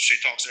because she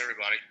talks to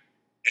everybody,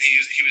 and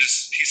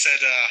he said,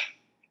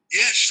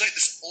 "Yeah, she's like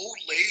this old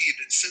lady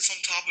that sits on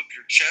top of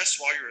your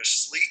chest while you're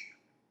asleep."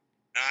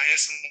 And I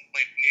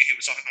instantly knew he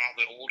was talking about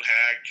the old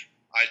hag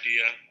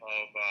idea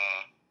of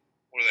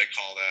what do they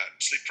call that?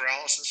 Sleep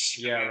paralysis.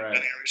 Yeah, right.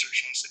 Any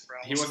research on sleep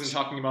paralysis? He wasn't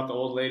talking about the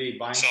old lady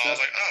buying So stuff? I was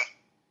like, "Oh,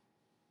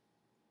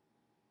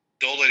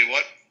 the old lady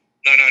what?"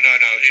 No.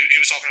 He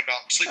was talking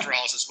about sleep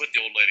paralysis with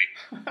the old lady.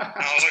 And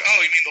I was like,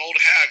 "Oh, you mean the old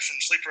hag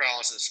from sleep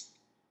paralysis?"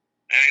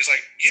 And he's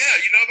like, "Yeah,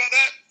 you know about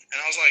that?"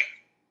 And I was like,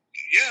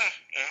 "Yeah."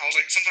 And I was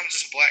like, "Sometimes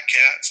it's a black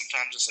cat,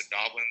 sometimes it's a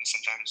goblin,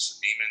 sometimes it's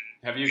a demon."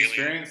 Have you alien,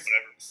 experienced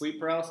whatever. sleep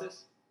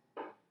paralysis?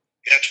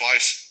 Yeah,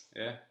 twice.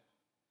 Yeah.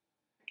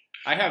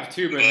 I have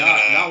too, but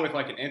not with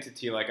like an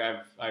entity. Like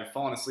I've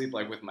fallen asleep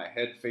like with my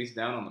head face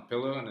down on the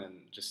pillow and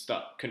then just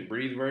couldn't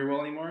breathe very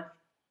well anymore.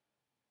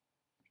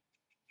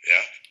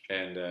 Yeah.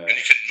 And And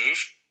you couldn't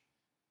move?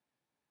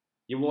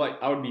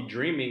 I would be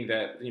dreaming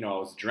that I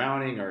was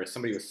drowning or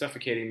somebody was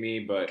suffocating me,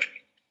 but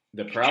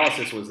the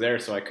paralysis was there,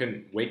 so I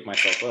couldn't wake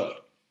myself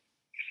up.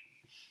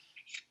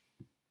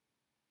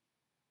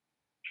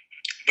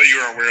 But you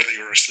were aware that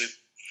you were asleep?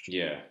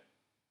 Yeah.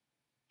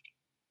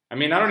 I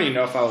mean, I don't even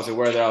know if I was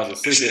aware that I was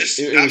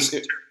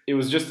asleep. It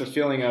was just the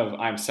feeling of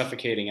I'm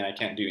suffocating and I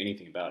can't do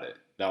anything about it.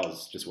 that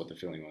was just what the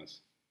feeling was.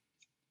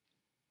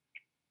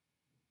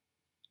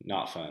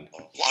 Not fun.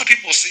 A lot of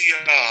people see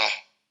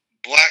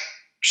black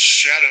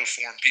shadow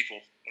form people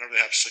whenever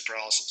they have sleep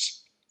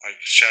paralysis, like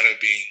shadow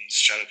beings,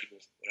 shadow people,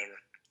 whatever.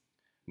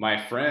 My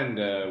friend,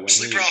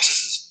 sleep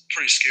paralysis is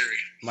pretty scary.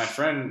 My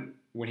friend,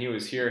 when he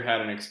was here,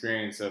 had an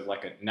experience of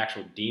like an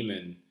actual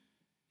demon.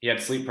 He had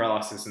sleep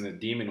paralysis, and the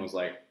demon was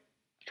like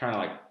trying to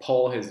like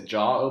pull his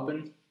jaw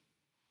open,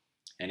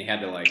 and he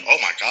had to like. Oh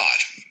my god.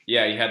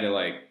 Yeah, he had to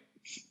like.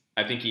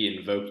 I think he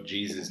invoked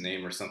Jesus'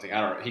 name or something. I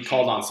don't know. He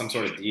called on some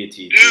sort of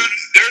deity. Dude,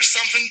 there's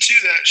something to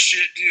that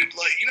shit, dude.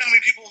 Like, you know how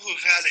many people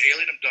who've had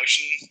alien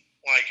abduction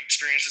like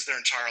experiences their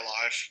entire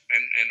life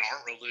and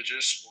aren't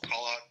religious will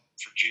call out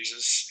for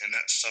Jesus, and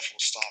that stuff will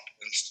stop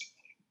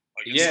instantly.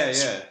 Like,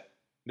 yeah.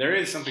 There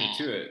is something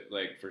to it,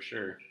 like, for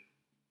sure.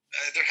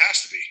 There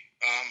has to be.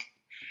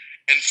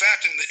 In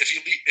fact,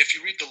 if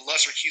you read the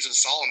Lesser Keys of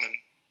Solomon,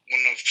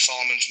 one of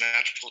Solomon's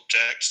magical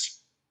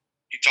texts,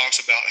 he talks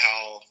about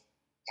how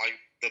like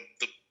the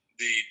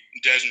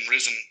dead and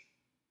risen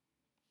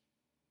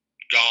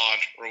God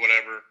or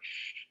whatever,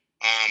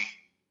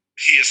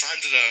 he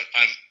assigns it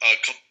a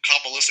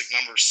Kabbalistic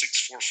number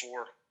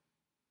 644.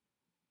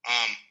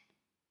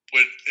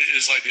 But it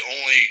is like the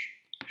only,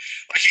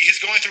 like he's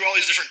going through all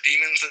these different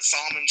demons that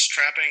Solomon's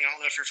trapping. I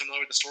don't know if you're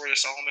familiar with the story of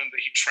Solomon, but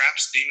he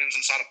traps demons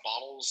inside of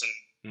bottles and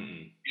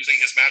using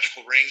his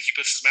magical ring, he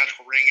puts his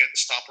magical ring at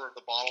the stopper of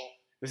the bottle.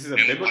 This is a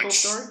biblical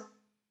story?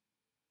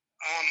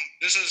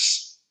 This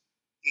is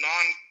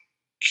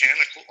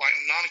non-canonical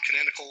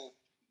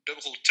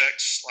biblical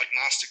texts like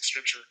Gnostic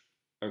scripture.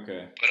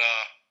 Okay. But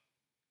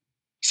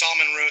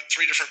Solomon wrote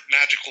 3 different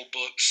magical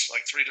books,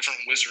 like 3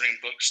 different wizarding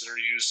books that are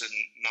used in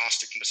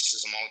Gnostic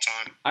mysticism all the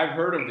time. I've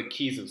heard of the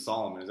Keys of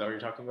Solomon. Is that what you're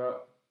talking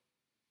about?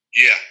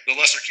 Yeah, the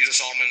Lesser Keys of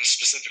Solomon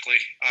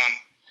specifically.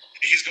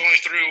 He's going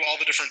through all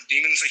the different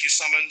demons that he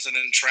summons and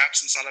then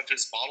traps inside of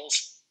his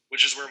bottles,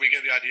 which is where we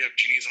get the idea of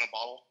genies in a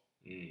bottle.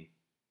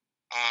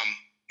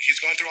 He's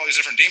going through all these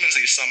different demons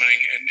that he's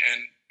summoning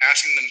and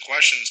asking them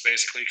questions,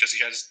 basically, because he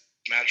has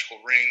a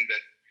magical ring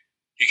that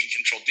he can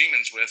control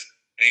demons with.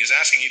 And he's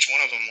asking each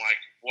one of them, like,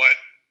 what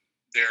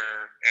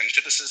their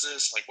antithesis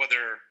is, like what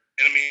their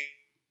enemy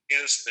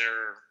is, the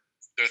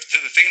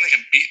thing that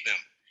can beat them.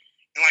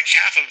 And like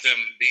half of them,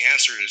 the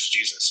answer is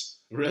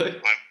Jesus. Really?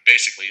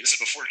 Basically, this is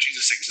before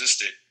Jesus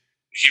existed.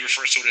 He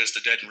refers to it as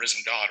the dead and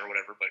risen God or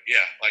whatever. But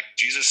yeah, like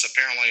Jesus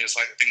apparently is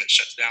like the thing that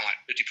shuts down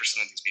like 50%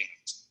 of these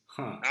demons.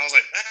 Huh. And I was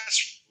like,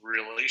 that's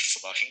really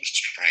fucking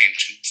strange,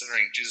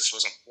 considering Jesus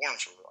wasn't born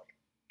for like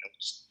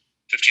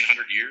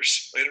 1,500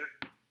 years later.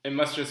 It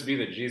must just be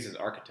the Jesus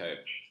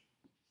archetype.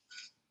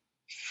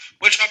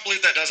 Which I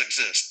believe that does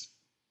exist.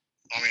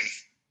 I mean,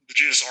 the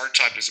Jesus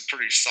archetype is a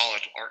pretty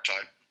solid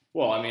archetype.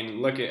 Well, I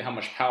mean, look at how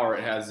much power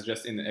it has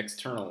just in the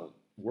external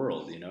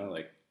world, you know?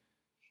 Like,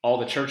 all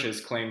the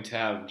churches claim to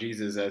have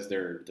Jesus as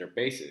their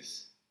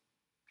basis.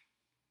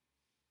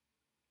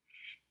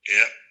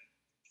 Yeah.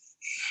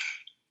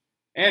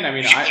 And, I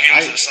mean, your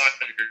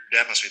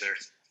dad must be there.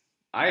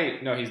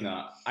 No, he's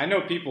not. I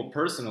know people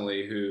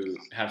personally who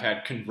have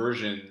had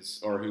conversions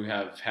or who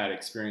have had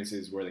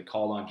experiences where they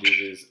called on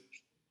Jesus.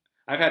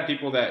 I've had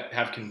people that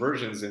have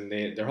conversions and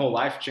their whole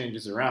life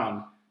changes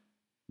around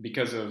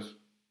because of,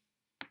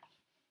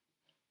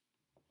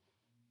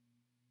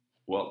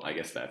 well, I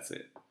guess that's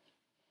it.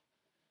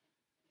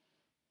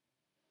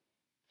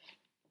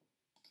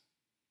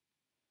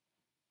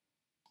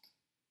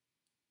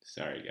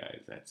 Sorry,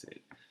 guys, that's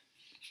it.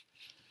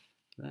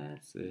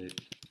 That's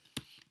it.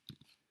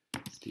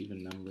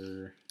 Stephen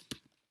number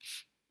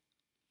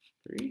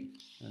 3?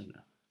 I don't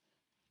know.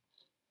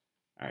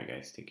 All right,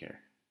 guys, take care.